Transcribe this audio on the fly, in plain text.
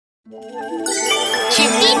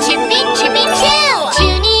Chippy, chippy, chippy, chill!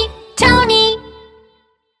 Juny, Tony!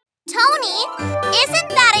 Tony, isn't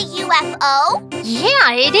that a UFO?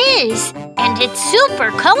 Yeah, it is. And it's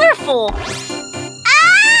super colorful.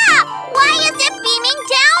 Ah! Why is it beaming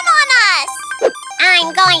down on us?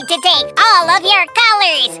 I'm going to take all of your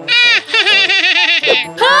colors.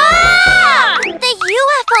 Ah! The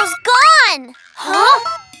UFO's gone! Huh?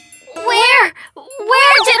 Where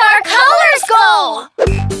did our colors go?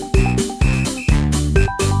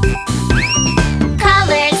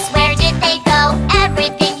 Colors, where did they go?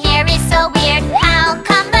 Everything here is so weird. How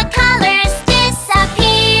come the colors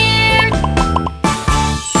disappeared?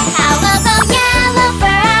 How about yellow for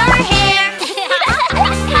our hair?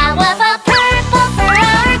 How about purple for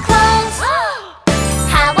our clothes?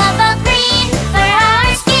 How about green for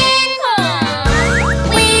our skin?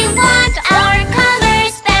 We want our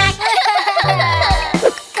colors back.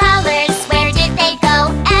 Colors, where did they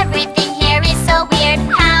go? Everything here is so weird.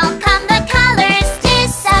 How come the colors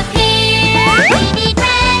disappeared? We need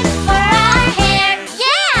red for our hair.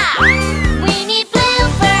 Yeah! We need blue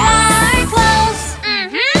for our clothes.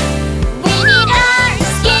 We need our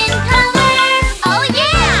skin color. Oh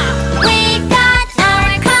yeah! We got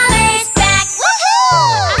our colors back.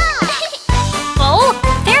 Woohoo! Oh,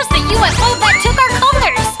 there's the UFO that took our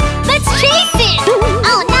colors. Let's chase it.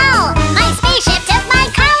 Oh no! My spaceship took my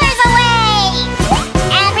colors away!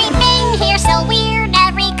 Everything here's so weird,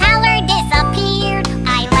 every color disappeared.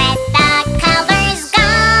 I let the colors go.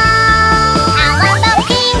 How about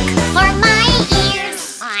pink for my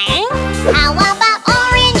ears? How about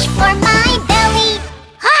orange for my belly?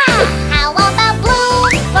 How about blue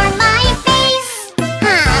for my face?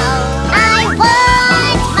 I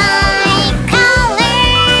want my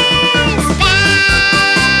colors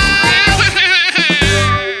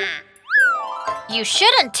back! You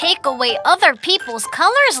shouldn't take away other people's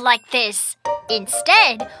colors like this.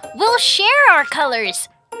 Instead, we'll share our colors.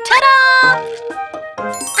 Ta-da!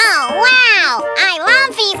 Oh, wow! I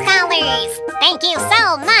love these colors! Thank you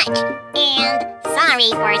so much! And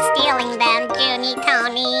sorry for stealing them,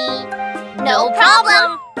 JunyTony. No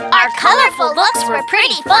problem. Our colorful looks were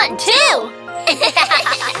pretty fun, too.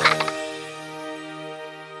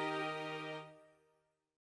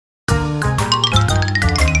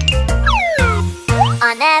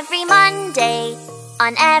 On every Monday,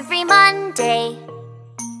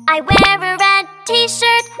 I wear a red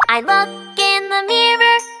t-shirt. I look in the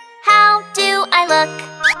mirror. How do I look?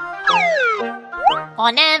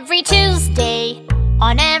 On every Tuesday,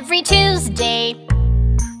 I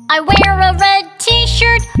wear a red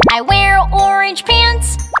t-shirt. I wear orange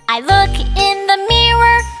pants. I look in the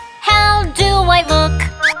mirror. How do I look?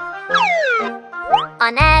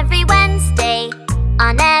 On every Wednesday,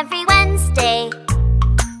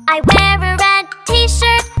 I wear a red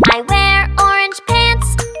t-shirt. I wear orange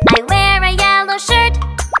pants. I wear a yellow shirt.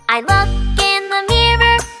 I look in the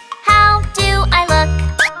mirror. How do I look?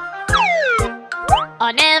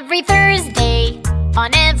 On every Thursday, I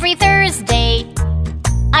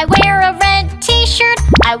wear a red t-shirt.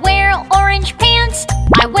 I wear orange pants.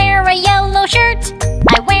 I wear a yellow shirt.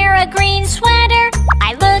 I wear a green sweater.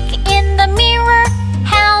 I look in the mirror.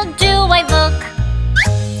 How do I look?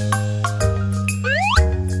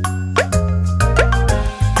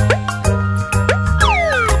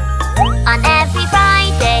 On every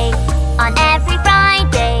Friday,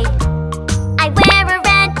 I wear a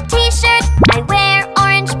red t-shirt. I wear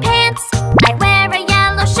orange pants. I wear a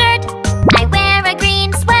yellow shirt. I wear a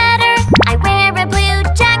green sweater. I wear a blue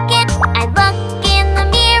jacket. I look in the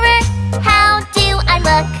mirror. How do I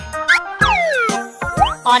look?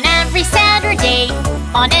 On every Saturday,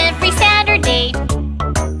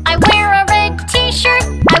 I wear a red t-shirt.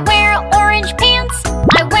 I wear orange pants.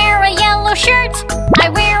 I wear a yellow shirt. I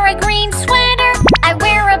wear a green sweater. I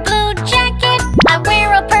wear a blue jacket. I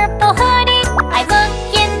wear a purple hoodie. I look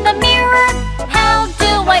in the mirror. How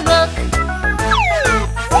do I look?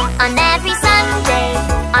 On every Sunday,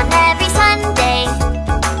 I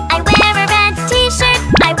wear a red t-shirt.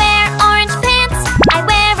 I wear orange pants. I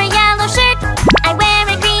wear a yellow shirt. I wear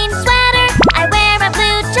a green sweater. I wear a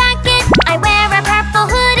blue jacket. I wear a purple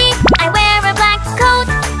hoodie. I wear a black coat.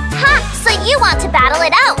 Ha! So you want to battle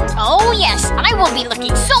it out? Oh yes, I will be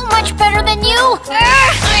looking so much better than you.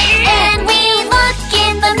 And we look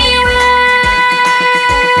in the mirror.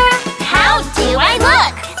 How do I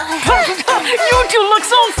look? You two look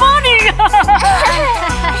so funny!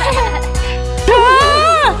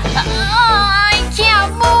 I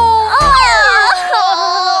can't move.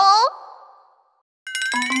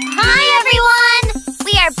 Hi everyone!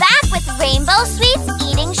 We are back with Rainbow Sweet's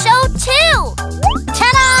Eating Show 2!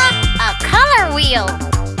 Ta-da! A color wheel.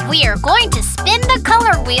 We are going to spin the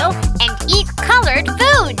color wheel and eat colored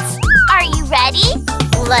foods. Are you ready?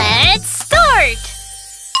 Let's start!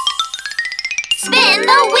 Spin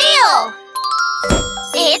the wheel!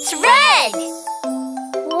 It's red!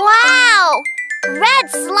 Wow! Red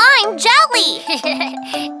slime jelly!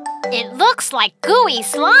 It looks like gooey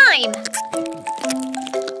slime.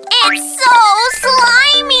 It's so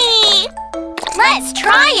slimy! Let's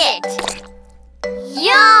try it!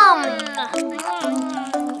 Yum!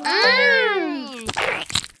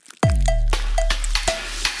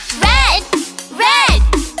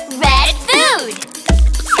 Red food!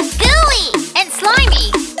 Gooey And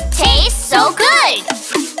slimy. tastes so good!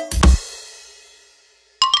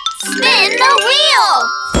 Spin the wheel!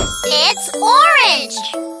 It's orange!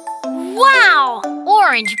 Wow!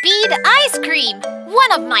 Orange bead ice cream.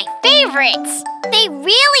 One of my favorites. They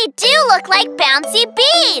really do look like bouncy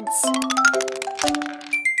beads!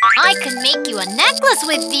 I could make you a necklace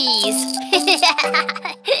with these.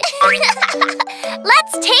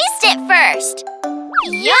 Let's taste it first!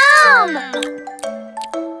 Yum!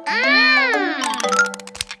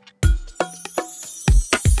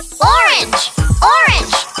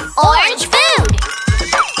 Orange food!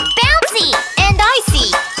 Bouncy And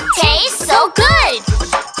icy. tastes so good!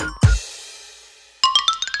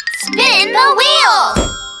 Spin the wheel!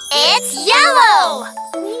 It's yellow!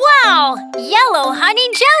 Wow! Yellow honey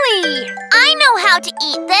jelly. I know how to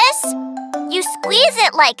eat this! You squeeze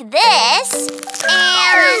it like this,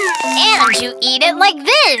 And you eat it like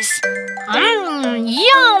this.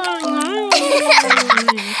 Yum!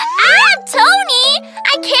 Ah, Tony!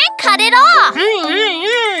 I can't cut it off!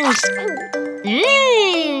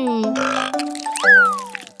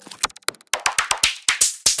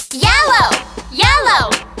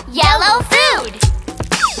 Yellow food!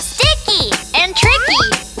 Sticky And tricky.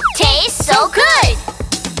 tastes so good!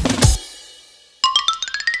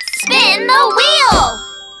 Spin the wheel!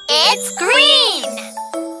 It's green!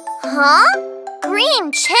 Huh?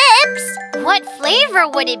 Green chips? What flavor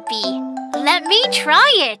would it be? Let me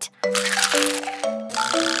try it.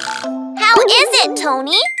 How is it,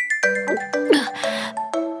 Tony?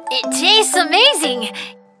 It tastes amazing.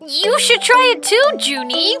 You should try it too,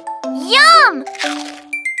 Juny. Yum!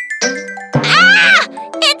 Ah!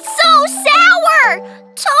 It's so sour!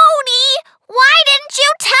 Tony, why didn't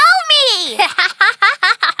you tell me?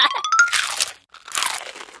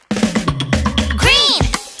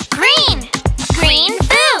 Green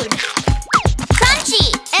food! Crunchy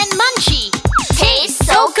And munchy. tastes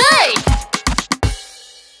so good!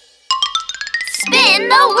 Spin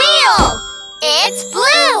the wheel! It's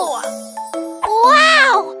blue!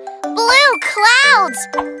 Wow! Blue clouds!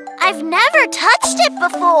 I've never touched it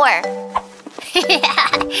before!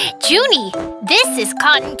 Juny, this is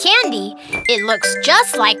cotton candy. It looks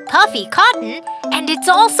just like puffy cotton, and it's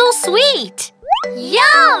also sweet.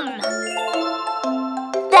 Yum!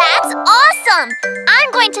 That's awesome!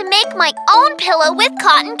 I'm going to make my own pillow with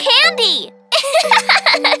cotton candy!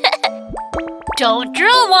 Don't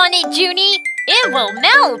drool on it, Juny. It will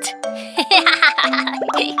melt.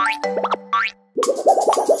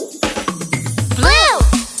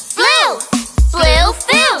 Blue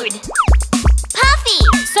food! Puffy!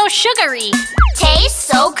 So sugary. Tastes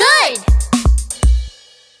so good!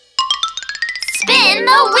 Spin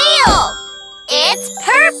the wheel! It's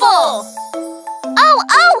purple!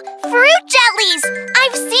 Oh, fruit jellies!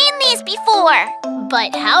 I've seen these before!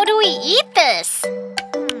 But how do we eat this?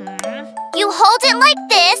 You hold it like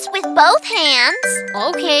this with both hands,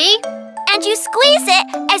 Okay. and you squeeze it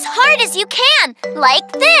as hard as you can, like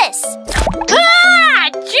this! Ah,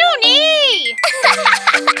 Juny!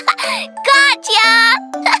 Gotcha!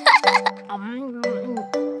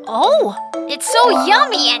 Oh, it's so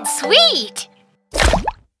yummy and sweet.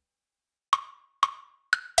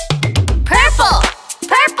 Purple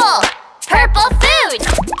food!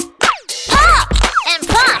 Pop! And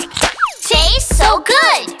pop. Tastes so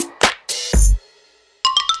good!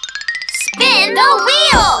 Spin the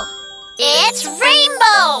wheel! It's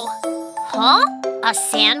rainbow! Huh? A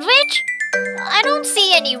sandwich? I don't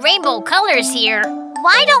see any rainbow colors here.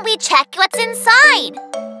 Why don't we check what's inside?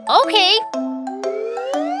 Okay.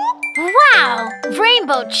 Wow,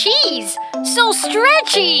 rainbow cheese. So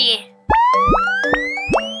stretchy.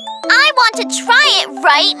 I want to try it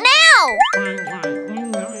right now!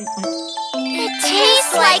 It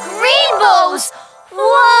tastes like rainbows!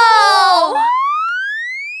 Whoa!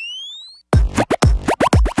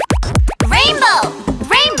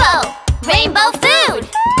 Rainbow food!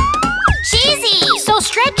 Cheesy! So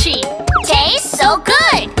stretchy. Tastes so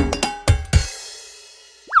good!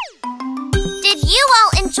 Did you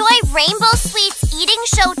all enjoy Rainbow Sweet's eating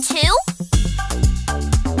show too?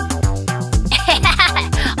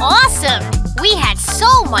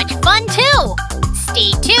 so much fun too.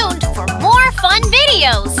 Stay tuned for more fun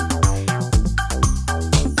videos.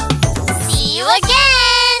 See you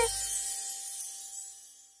again!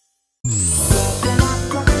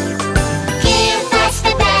 Give us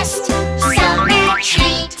the best summer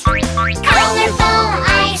treat. Colorful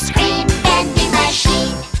ice cream vending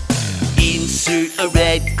machine. Insert a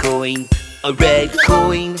red coin, a red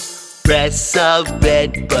coin. Press a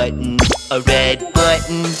red button, a red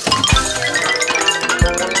button.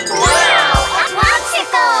 Wow, a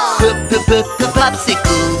popsicle!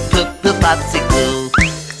 Popsicle, popsicle.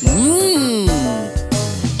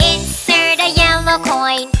 Insert a yellow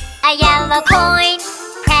coin, a yellow coin.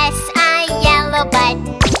 Press a yellow button,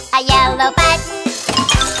 a yellow button.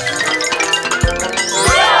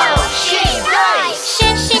 Wow, shaved ice!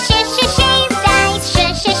 Shaved ice,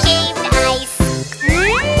 shaved ice.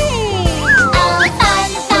 Oh,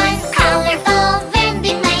 fun, colorful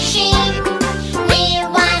vending machine. We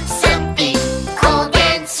want something cold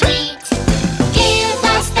and sweet. Give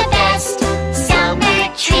us the best summer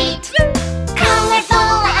treat.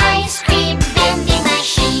 Colorful ice cream vending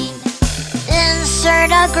machine.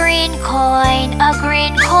 Insert a green coin, a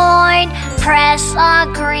green coin. Press a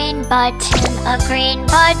green button, a green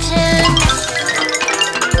button.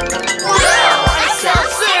 Wow, a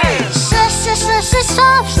soft serve!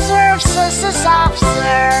 Soft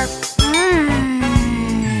serve.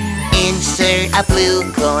 Insert a blue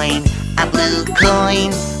coin, a blue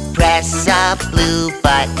coin. Press a blue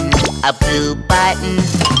button, a blue button.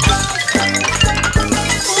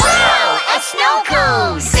 Wow, a snow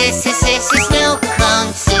cone! Snow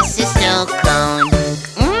cone, snow cone.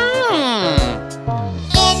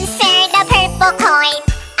 Insert a purple coin,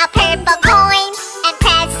 and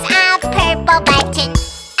press a purple button.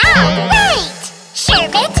 Oh, right!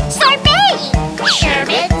 Sherbet sorbet!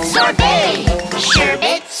 Sherbet sorbet!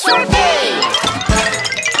 Sherbet sorbet!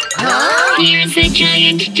 Huh? Here's a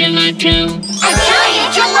giant gelato. A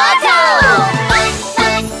giant gelato!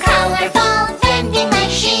 Fun, colorful vending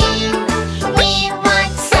machine. We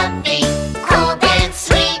want something cold and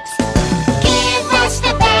sweet. Give us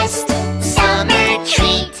the best summer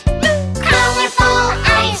treat. Colorful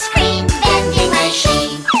ice cream vending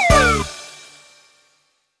machine.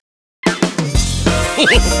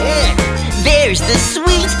 There's the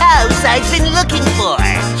sweet house I've been looking for.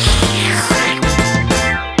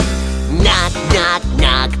 Knock, knock,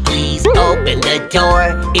 knock, please open the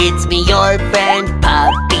door. It's me, your friend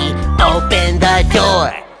Puppy. Open the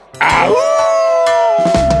door.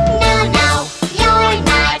 No, you're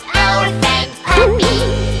not our friend, Puppy.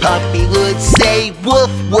 Puppy would say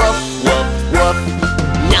woof, woof, woof, woof.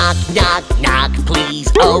 Knock, knock, knock, please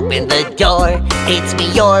open the door. It's me,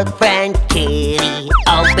 your friend Kitty.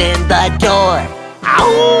 Open the door. Ow!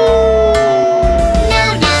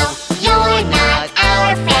 No, you're not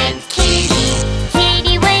our friend, Kitty.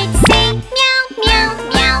 Kitty would say meow, meow,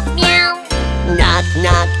 meow, meow. Knock,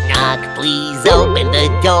 knock, knock, please open the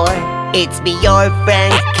door. It's me, your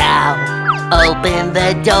friend Cow. Open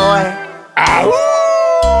the door. Ow!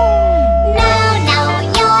 No,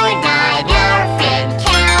 you're not our friend,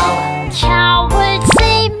 Cow. Cow would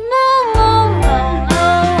say moo, moo, moo,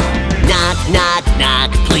 moo. Knock, knock,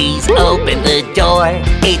 knock, please open the door.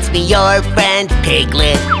 It's me, your friend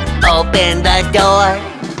Piglet. Open the door.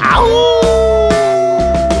 Ow!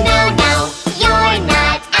 No, you're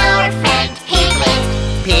not our friend, Piglet.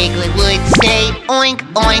 Piglet would say oink,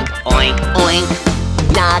 oink, oink, oink.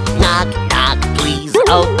 Knock, knock, knock, please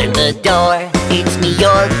open the door. It's me,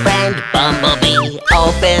 your friend Bumblebee.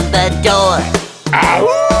 Open the door. Ow!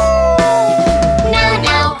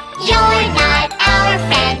 No, you're not our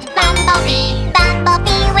friend, Bumblebee.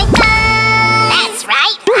 Bumblebee would buzz. That's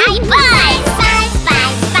right, I buzz. Buzz,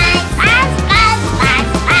 buzz, buzz, buzz, buzz,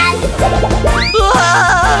 buzz, buzz.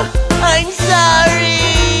 Ah, I'm sorry.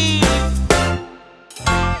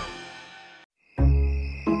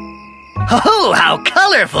 Oh, how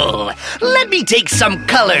colorful! Let me take some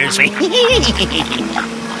colors.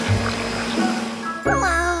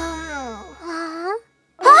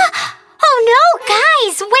 Oh no,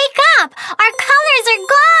 guys, wake up! Our colors are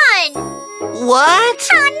gone! What?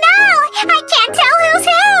 Oh no, I can't tell who's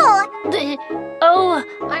who. Oh,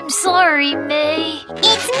 I'm sorry, May.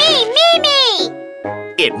 It's me, Mimi.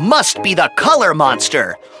 It must be the color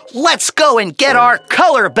monster. Let's go and get our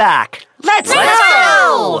color back. Let's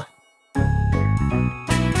go!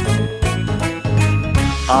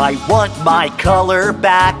 I want my color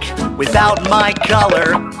back. Without my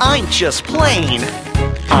color, I'm just plain.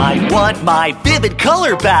 I want my vivid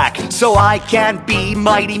color back so I can be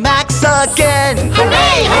Mighty Max again.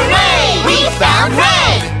 Hooray, hooray, we found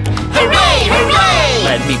red. Hooray, hooray.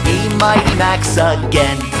 Let me be Mighty Max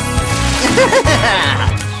again.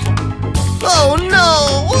 Oh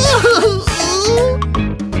no!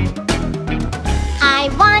 I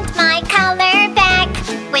want my color back.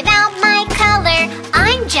 Without my color,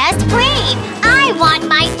 I'm just plain. I want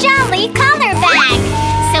my jolly color back,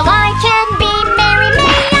 so I can be Mary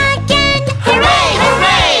May again. Hooray,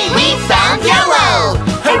 hooray! We found yellow!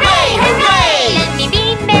 Hooray, hooray! Let me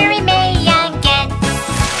be Mary May again.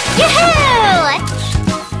 Yoo-hoo!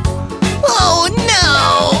 Oh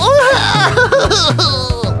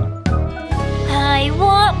I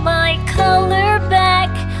want my color back.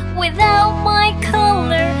 Without my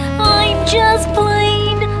color, I'm just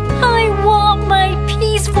plain. I want my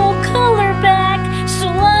peaceful color back, so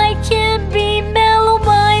I can be Mellow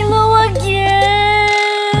Milo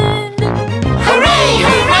again. Hooray,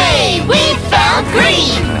 hooray! We found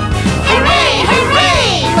green! Hooray,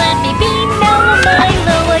 hooray! Let me be Mellow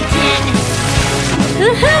Milo again.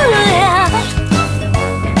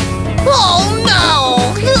 Oh no!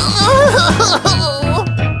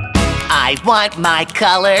 I want my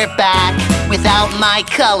color back. Without my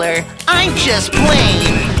color, I'm just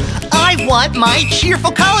plain. I want my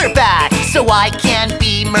cheerful color back, so I can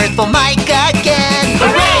be Mirthful Mike again.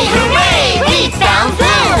 Hooray, hooray! We found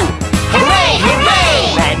blue! Hooray,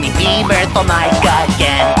 hooray! Let me be Mirthful Mike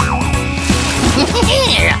again.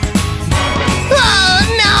 Oh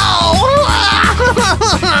no!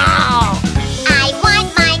 I want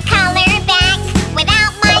my color back.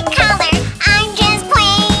 Without my color, I'm just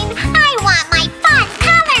plain. I want my fun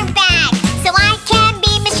color back, so I can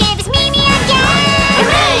be Mischievous Mimi again.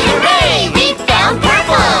 Hooray, hooray! We found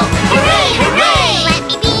purple! Hooray, hooray! Let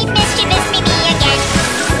me be Mischievous Mimi again.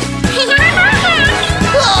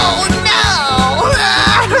 Oh no!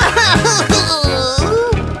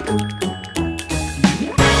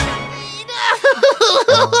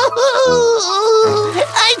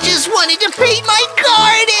 I just wanted to paint my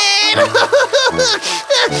garden!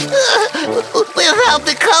 Without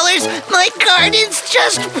the colors, my garden's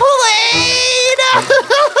just plain!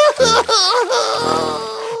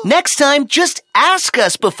 Next time, just ask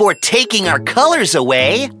us before taking our colors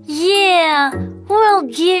away. Yeah, we'll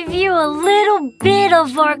give you a little bit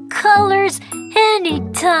of our colors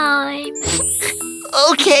anytime.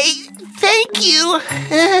 Okay, thank you.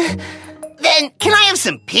 Then, can I have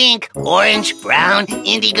some pink, orange, brown,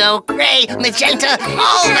 indigo, gray, magenta,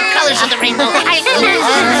 all the colors of the rainbow?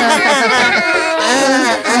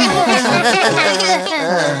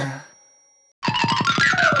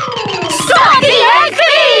 Stop the egg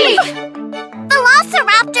thief!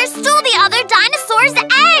 Velociraptor stole the other dinosaur's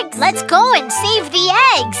eggs. Let's go and save the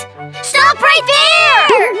eggs. Stop right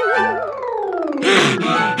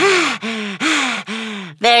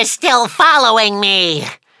there! They're still following me.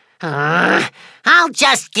 I'll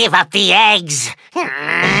just give up the eggs.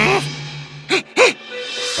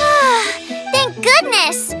 Thank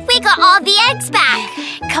goodness! We got all the eggs back.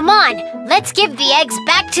 Come on, let's give the eggs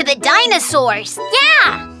back to the dinosaurs.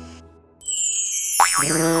 Yeah!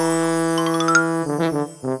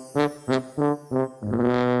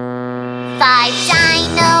 5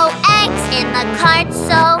 dino eggs in the cart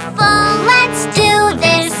so full. Let's do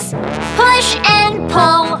this. Push and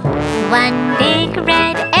pull. One big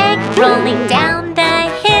red egg rolling down the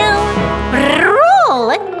hill.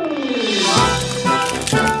 Roll!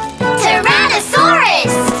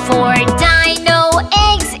 Tyrannosaurus! 4 dino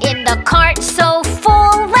eggs in the cart so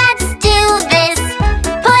full. Let's do this.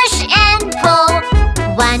 Push and pull.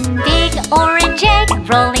 One big orange egg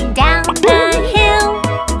rolling down the hill.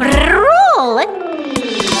 Roll!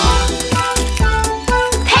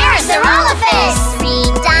 Parasaurolophus! 3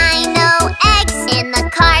 dino eggs in the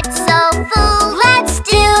cart so full. Let's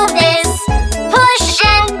do this. Push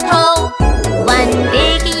and pull. One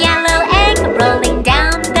big yellow egg rolling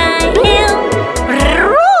down the hill.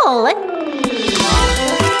 Roll!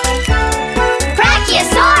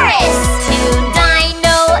 Brachiosaurus! 2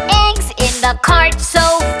 dino eggs in the cart so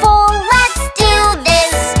full. Let's do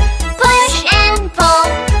this. Push and pull.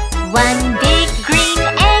 One big green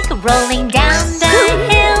egg rolling down the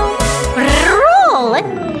hill. Roll!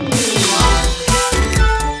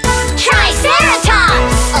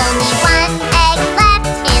 Triceratops! Only 1 egg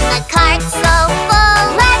left in the cart so full.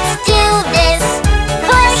 Let's do this.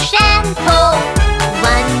 Push and pull.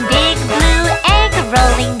 One big blue egg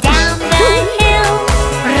rolling down the hill.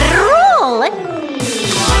 Roll!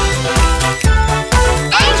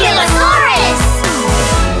 Ankylosaurus!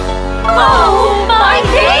 Oh, my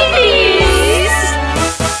babies!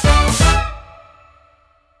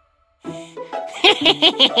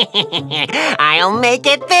 I'll make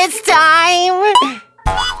it this time.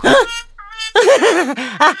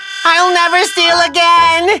 I'll never steal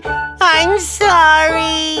again. I'm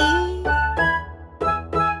sorry.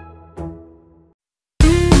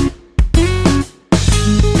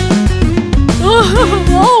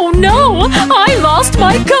 Oh no, I lost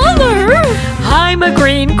my color. I'm a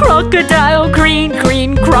green crocodile, green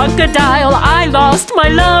crocodile. I lost my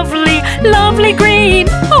lovely, lovely green.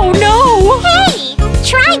 Oh no. Hey,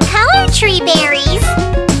 try color tree berries.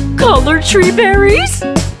 Color tree berries?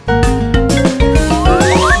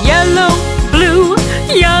 Yellow, blue,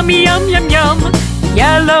 yummy, yum, yum, yum.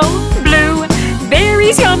 Yellow, blue,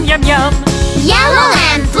 berries, yum, yum, yum. Yellow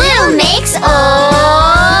and blue makes,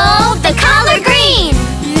 oh, the color green.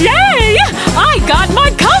 Yay! I got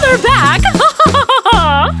my color back!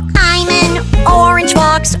 I'm an orange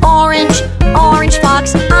fox, orange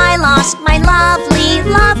fox. I lost my lovely,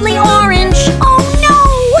 lovely orange. Oh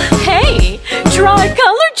no! Hey, try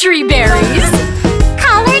color tree berries.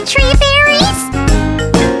 Color tree berries?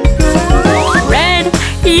 Red,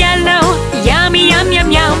 yellow, yummy, yum,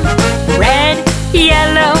 yum, yum. Red,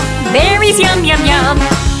 yellow, berries, yum, yum, yum.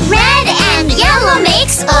 Red and yellow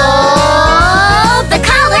makes, oh, the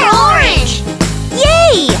color orange.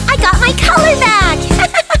 Yay! I got my color back.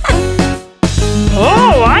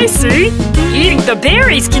 Oh, I see. Eating the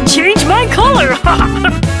berries can change my color.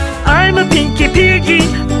 I'm a pinky piggy,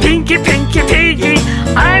 pinky piggy.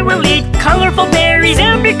 I will eat colorful berries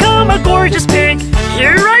and become a gorgeous pig.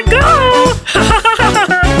 Here I go.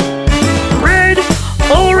 Red,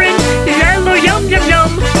 orange, yellow, yum, yum,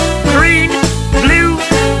 yum. Green, blue,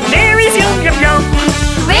 berries, yum, yum, yum.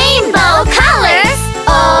 Rainbow colors,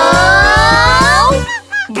 oh.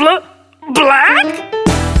 Black?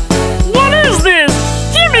 What is this?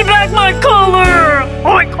 Give me back my color!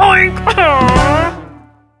 Oink, oink!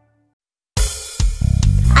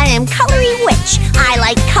 I am Colory Witch. I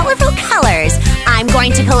like colorful colors. I'm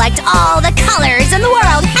going to collect all the colors in the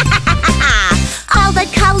world. All the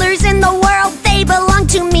colors in the world, they belong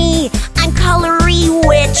to me. I'm Colory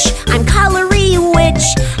Witch. I'm Colory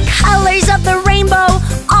Witch. Colors of the rainbow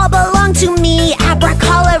all belong to me.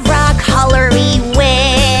 Abracadabra, Colory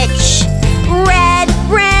Witch. Red,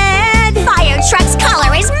 red. Fire truck's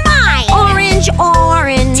color is mine. Orange,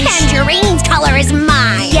 orange. Tangerine's color is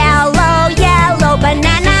mine. Yellow, yellow.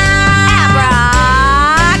 Banana.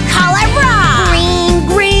 Abracadabra. Green,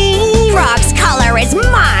 green. Frog's color is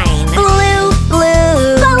mine. Blue,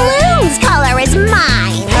 blue. Balloon's color is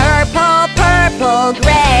mine. Purple, purple,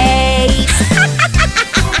 gray.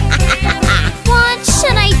 What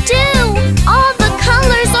should I do? All the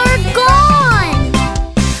colors are gone.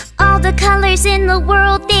 All the colors in the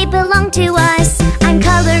world, they belong to us. I'm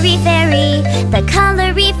Colory Fairy, the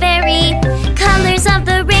Colory Fairy. Colors of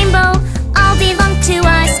the rainbow all belong to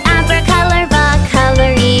us. Abracadabra,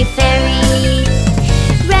 Colory Fairy.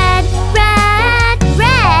 Red, red,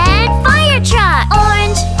 red. Fire truck.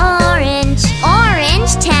 Orange, orange,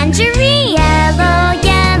 orange. Tangerine. Yellow,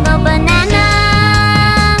 yellow. Banana.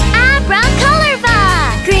 Abracadabra.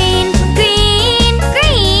 Green, green,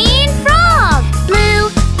 green. Frog. Blue,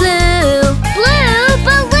 blue, blue.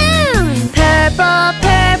 Balloon. Purple,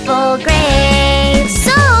 purple, gray.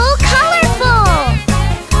 So colorful.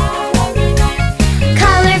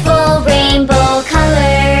 Colorful rainbow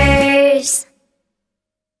colors.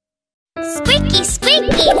 Squeaky,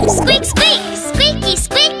 squeaky, squeak, squeak. Squeaky,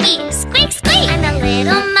 squeaky, squeak, squeak. I'm a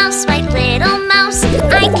little mouse, white little mouse.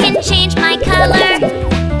 I can change my color.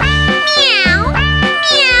 Meow,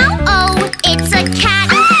 meow. Oh, it's a cat.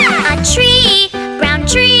 A tree, brown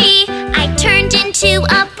tree. I turned into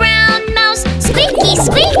a brown mouse. Squeaky,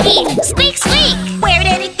 squeaky, squeak, squeak. Where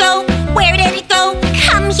did it go? Where did it go?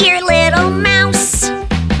 Come here, little mouse.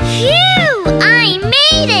 Phew, I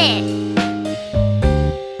made it.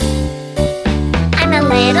 I'm a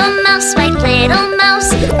little mouse, white little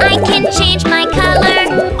mouse. I can change my color.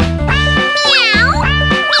 Meow,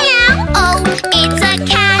 meow. Oh, it's a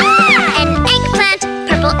cat. An eggplant,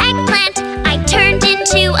 purple eggplant. I turned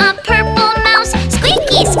into a purple mouse.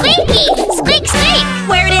 Squeaky, squeaky, squeak, squeak.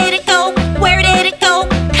 Where did it go? Where did it go?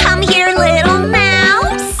 Come here, little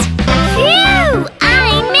mouse. Phew,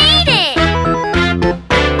 I made it.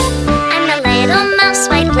 I'm a little mouse,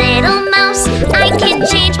 white little mouse. I can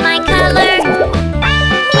change my color.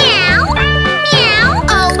 Meow, meow.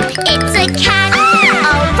 Oh, it's a cat.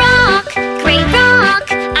 A rock, gray rock.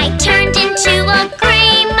 I turned into a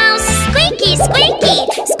gray mouse. Squeaky, squeaky,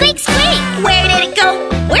 squeak, squeak. Where did it go?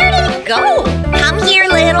 Where did it go? Come here,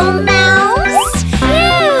 little mouse.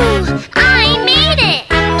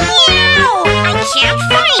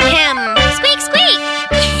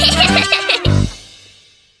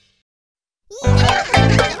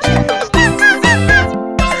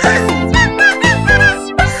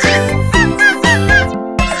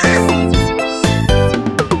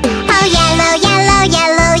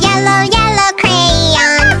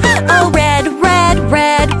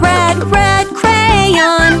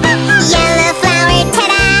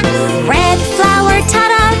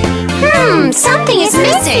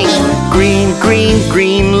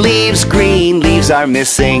 green leaves are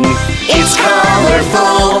missing. It's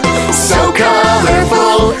colorful, so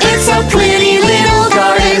colorful. It's a pretty little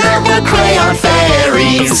garden of the Crayon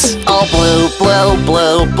Fairies. Oh, blue, blue,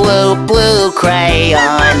 blue, blue, blue crayon.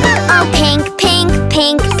 Oh, pink, pink,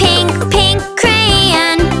 pink, pink, pink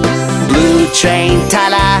crayon. Blue train,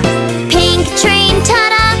 ta-da. Pink train,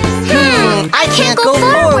 ta-da. I can't go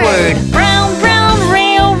forward. Brown, brown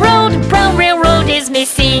railroad is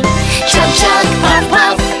missing. Chug, chug, puff,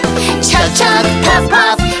 puff. Chug, chug, puff,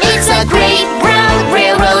 puff. It's a great brown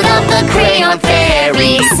railroad of the Crayon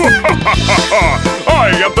Fairies.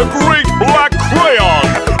 I am the great black crayon.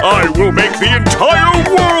 I will make the entire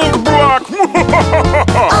world black.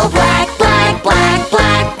 Oh, black, black, black,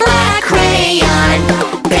 black, black crayon.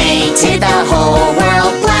 Painted the whole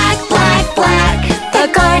world black, black, black. The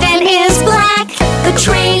garden is black. The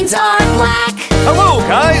trains are black. Hello,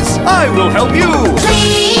 guys. I will help you.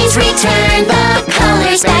 Please return the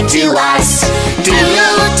colors back to us.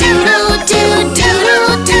 Doodle, doodle, doo,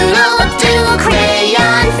 doodle, doodle, doo.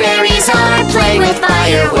 Crayon fairies are playing with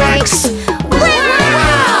fireworks.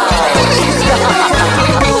 Wow!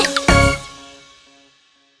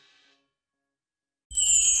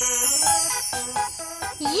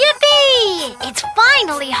 Yippee! It's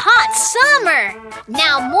finally hot summer!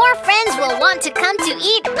 Now more friends will want to come to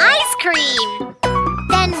eat ice cream!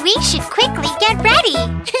 Then we should quickly get ready!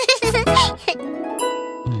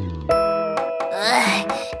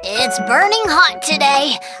 Ugh, it's burning hot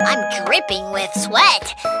today. I'm dripping with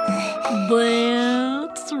sweat.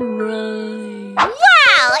 That's right.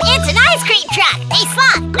 Wow! It's an ice cream truck! Hey,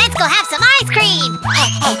 Sloth, let's go have some ice cream!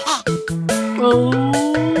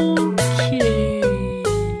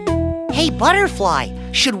 Okay. Hey,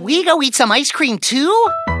 Butterfly, should we go eat some ice cream too?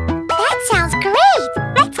 That sounds great.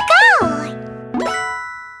 Let's go.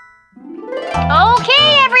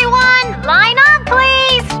 Okay, everyone, line up,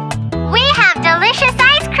 please. We have delicious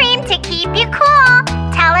ice cream to keep you cool.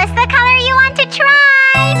 Tell us the color you want to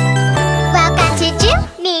try. Welcome to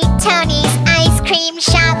JunyTony's ice cream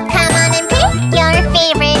shop. Come on and pick your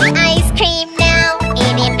favorite ice cream now.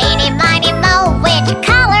 Eeny, meeny, miny, mo. Which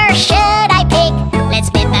color should I pick? Let's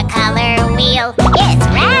spin the color wheel. It's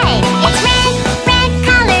red. It's red, red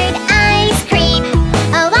colored ice cream.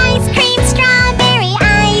 Oh, ice cream, strawberry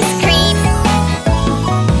ice cream.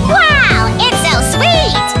 Wow, it's so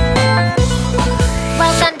sweet.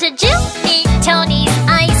 Welcome to JunyTony's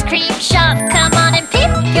ice cream shop. Come on and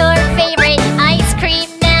pick your favorite ice cream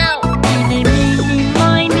now. Eeny, meeny,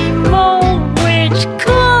 miny, mo. Which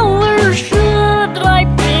color should I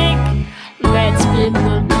pick? Let's spin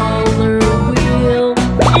the color wheel.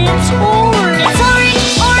 It's orange. It's orange,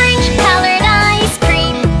 orange colored ice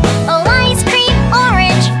cream. Oh, ice cream,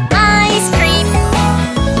 orange ice cream.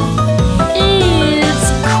 It's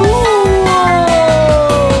cool.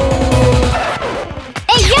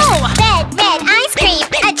 Hey, yo! Red, red ice cream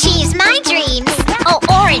achieves my dreams. Oh,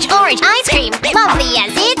 orange, orange ice cream. Lovely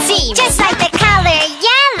as it seems. Just like the color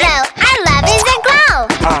yellow. Our love is a glow.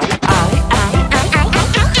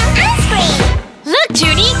 Ice cream. Look,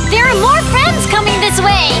 Judy, there are more friends coming this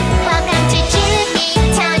way. Welcome to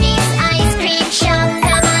JunyTony's ice cream shop.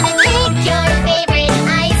 Come on and pick your favorite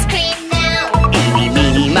ice cream now. Eeny,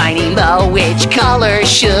 meeny, miny, mo. Which color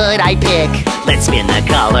should I pick? Let's spin the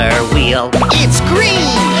color wheel. It's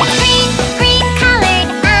green. Green, green colored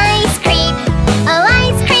ice cream. Oh,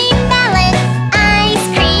 ice cream, melon ice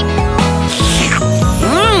cream.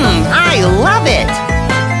 I love it.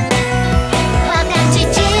 Welcome to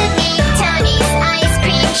JunyTony's ice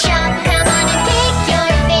cream shop. Come on and pick your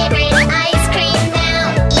favorite ice cream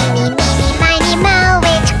now. Eeny, meeny, miny, mo.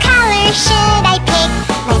 Which color should I pick?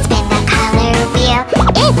 Let's spin the color wheel.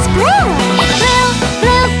 It's blue. Blue,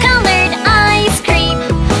 blue colored ice cream.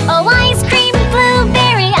 Oh, ice cream,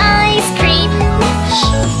 blueberry ice cream.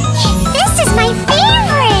 This is my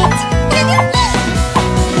favorite.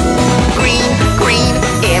 Green, green,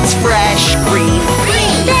 it's fresh green.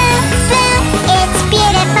 Blue, blue, it's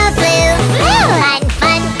beautiful blue. Fun,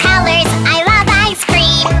 fun colors. I love ice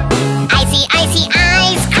cream. Icy, icy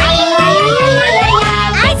ice cream.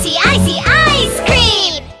 Icy, icy ice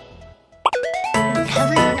cream.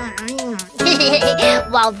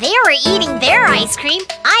 While they were eating their ice cream,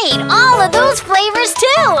 I ate all of those flavors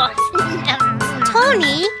too.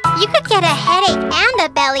 Tony, you could get a headache and a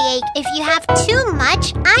bellyache if you have too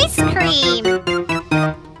much ice cream.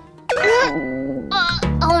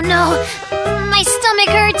 Oh no, my stomach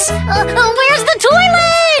hurts. Where's the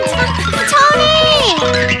toilet? Tony!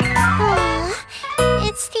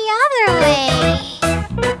 It's the other way.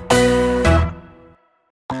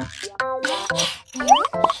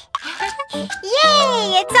 Yay!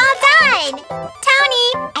 It's all done! fun!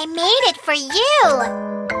 Tony, I made it for you!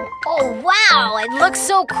 Oh, wow, it looks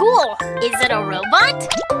so cool. Is it a robot?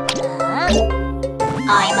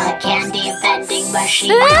 I'm a candy vending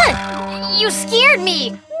machine. You scared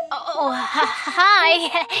me. Oh,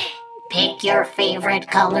 hi. Pick your favorite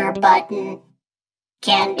color button.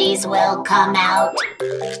 Candies will come out.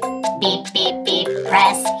 Beep, beep, beep,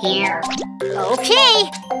 press here. Okay.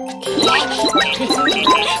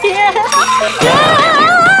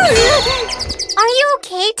 Are you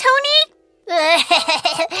okay, Tony?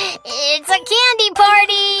 It's a candy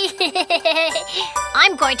party.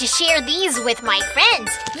 I'm going to share these with my friends.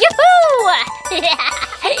 Yoo-hoo!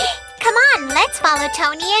 Come on, let's follow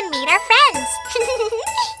Tony and meet our friends.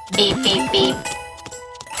 Beep, beep, beep.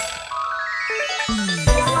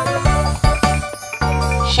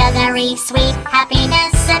 Sugary, sweet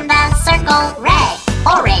happiness in the circle. Red,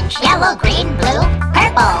 orange, yellow, green, blue,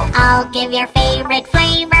 purple. I'll give your favorite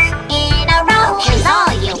flavor in a row. Choose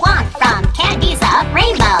all you want from candies of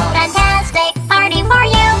rainbow. Fantastic party for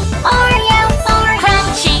you, for you, for you.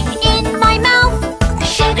 Crunching in my mouth.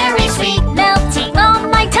 Sugary sweet, Melting on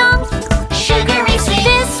my tongue. sugary sweet.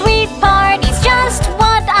 This sweet party's just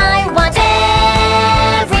what I want.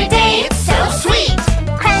 Every day it's so sweet.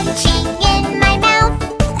 Crunching in my mouth,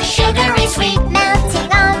 Sugary sweet,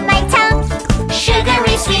 melting on my tongue.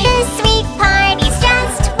 sugary sweet. This sweet party's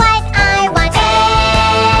just what I want.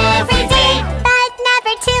 Every day. But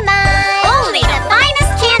never too much. Only the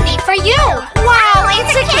finest candy for you. Wow,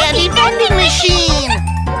 it's a candy vending machine.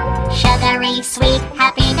 Sugary sweet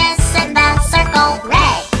happiness in the circle.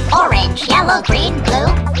 Red, orange, yellow, green, blue,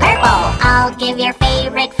 purple. I'll give your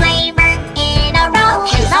favorite flavor in a row.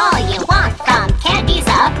 Choose all you want from candies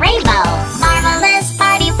of rainbow. Marvelous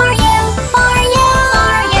party for you, for you,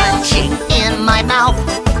 for you. Crunching in my mouth,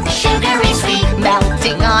 Sugary sweet,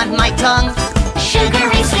 melting on my tongue.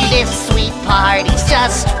 sugary sweet. This sweet party's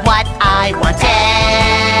just what I want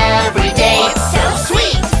every day. It's so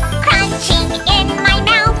sweet. Crunching in my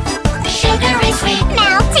mouth, Sugary sweet,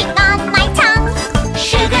 melting on my tongue.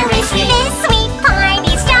 sugary sweet. This sweet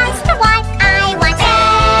party's just what I want.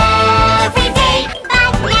 Every day.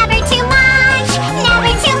 But never too much,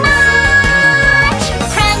 never too much.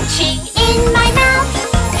 Crunching in my mouth.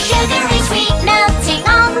 Sugary sweet, Melting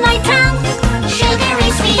on my tongue. sugary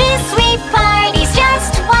sweet. This sweet party's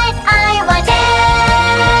just what I want.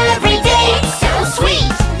 Every day it's so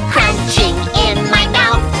sweet. Crunching in my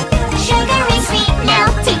mouth, Sugary sweet,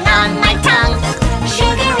 melting on my tongue.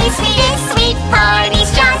 sugary sweet. This sweet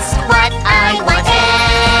party's just what I want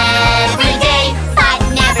every day, but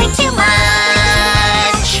never too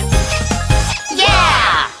much.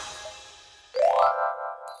 Yeah!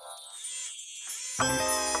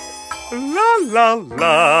 La la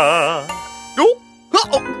la. Oh,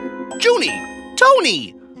 uh-oh. Juny,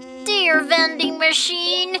 Tony. Dear vending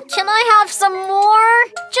machine, can I have some more?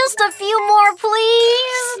 Just a few more,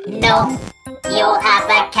 please. No, you'll have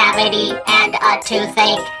a cavity and a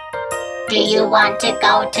toothache. Do you want to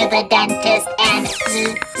go to the dentist and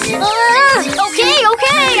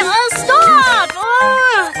Okay, stop.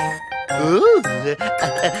 Ooh.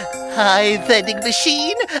 Hi, vending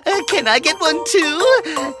machine. Can I get one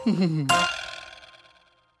too?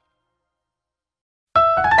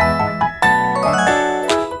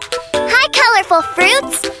 Hi, colorful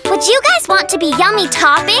fruits. Would you guys want to be yummy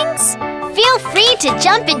toppings? Feel free to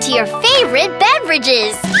jump into your favorite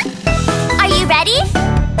beverages. Are you ready?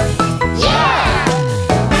 yeah!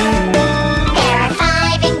 There are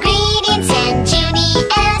 5 ingredients in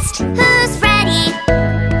JunyTony's. Who's ready?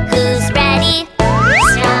 Who's ready?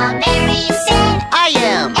 Strawberry said, I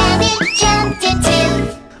am And it jumped into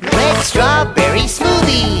red strawberry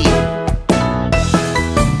smoothie.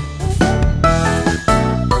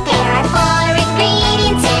 There are 4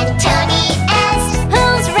 ingredients in JunyTony's.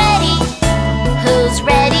 Who's ready? Who's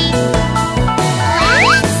ready?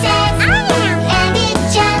 Lemon said, I am. And it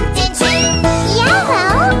jumped into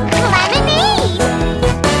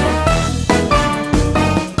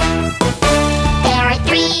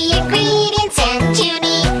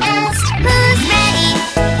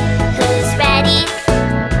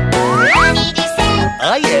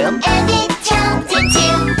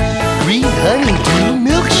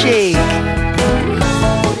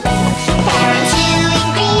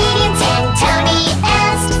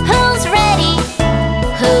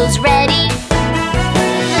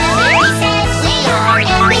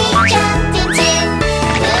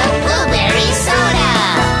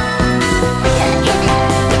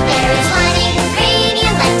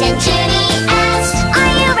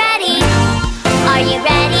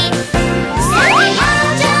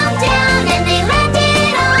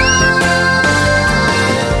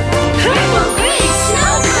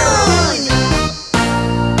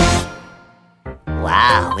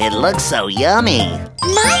looks so yummy.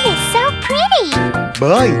 Mine is so pretty.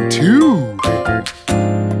 Mine too.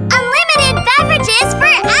 Unlimited beverages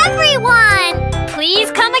for everyone. Please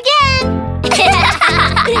come again.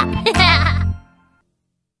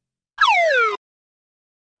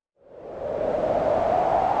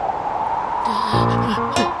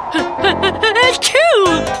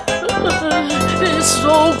 It's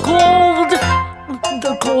so cold.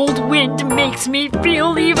 The cold wind makes me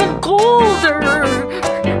feel even colder.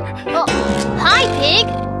 Oh, hi, Pig.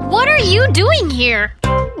 What are you doing here?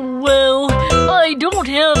 Well, I don't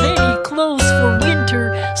have any clothes for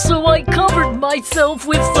winter, so I covered myself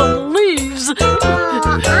with some leaves.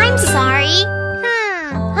 I'm sorry.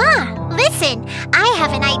 Listen, I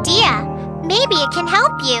have an idea. Maybe it can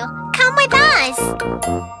help you. Come with us.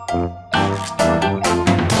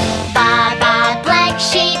 Baa Baa Black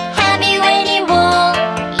Sheep, have you any wool?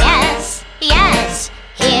 Yes, yes,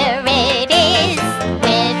 here it is.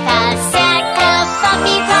 With a sack of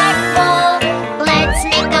fluffy black wool, let's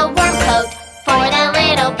make a warm coat for the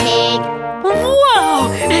little pig. Wow,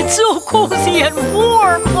 it's so cozy and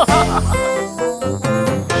warm.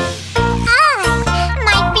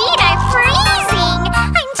 My feet are freezing.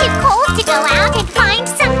 I'm too cold to go out and find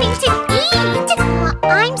something to eat.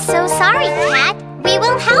 I'm so sorry, Cat. We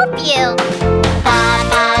will help you. Baa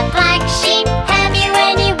Baa Black Sheep, have you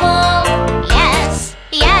any wool? Yes,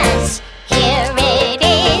 yes, here it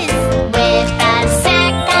is. With a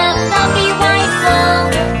sack of fluffy white wool,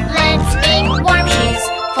 let's make warm shoes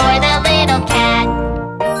for the little cat.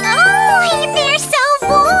 Oh, they're so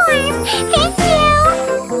warm. Thank you.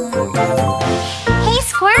 Hey,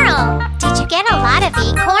 Squirrel. Did you get a lot of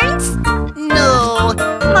acorns? No,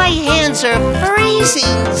 my hands are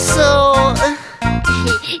freezing, so...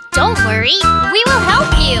 Don't worry, we will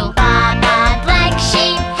help you. Baa Baa Black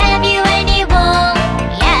Sheep, have you any wool?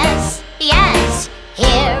 Yes, yes,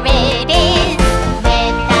 here it is.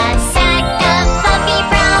 With a sack of fluffy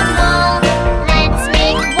brown wool, let's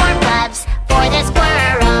make warm gloves for the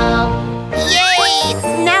squirrel.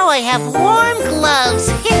 Yay! Now I have warm gloves.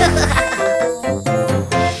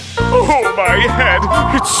 Oh, my head!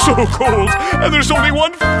 It's so cold, and there's only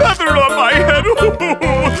one feather on my head.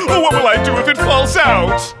 What will I do if it falls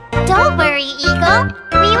out? Don't worry, Eagle.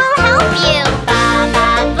 We will help you. Baa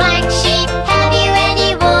Baa Black Sheep, have you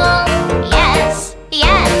any wool? Yes,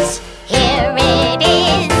 yes, here it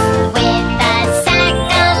is. With a sack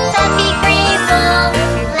of fluffy gray wool,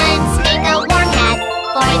 let's make a warm hat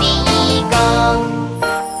for the eagle.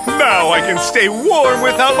 Now I can stay warm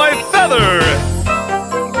without my feather.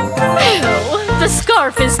 Ew, the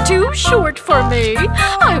scarf is too short for me.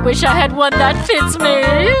 I wish I had one that fits me.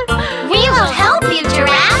 We will help you,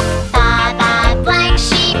 Giraffe. Baa Baa Black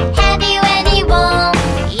Sheep, have you any wool?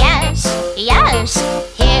 Yes, yes,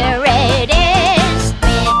 here it is.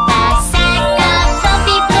 With a sack of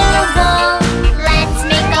fluffy blue wool, let's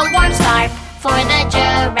make a warm scarf for the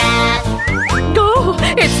giraffe. Oh,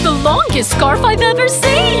 it's the longest scarf I've ever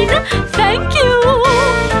seen. Thank you.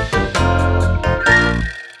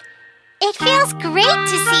 It feels great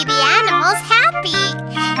to see the animals happy.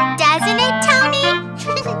 Doesn't it, Tony?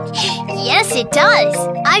 Yes, it does.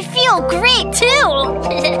 I feel great, too.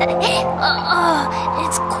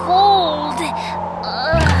 It's cold.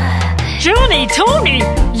 JunyTony,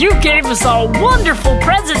 you gave us all wonderful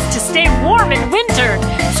presents to stay warm in winter.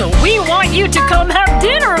 So we want you to come have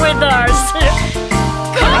dinner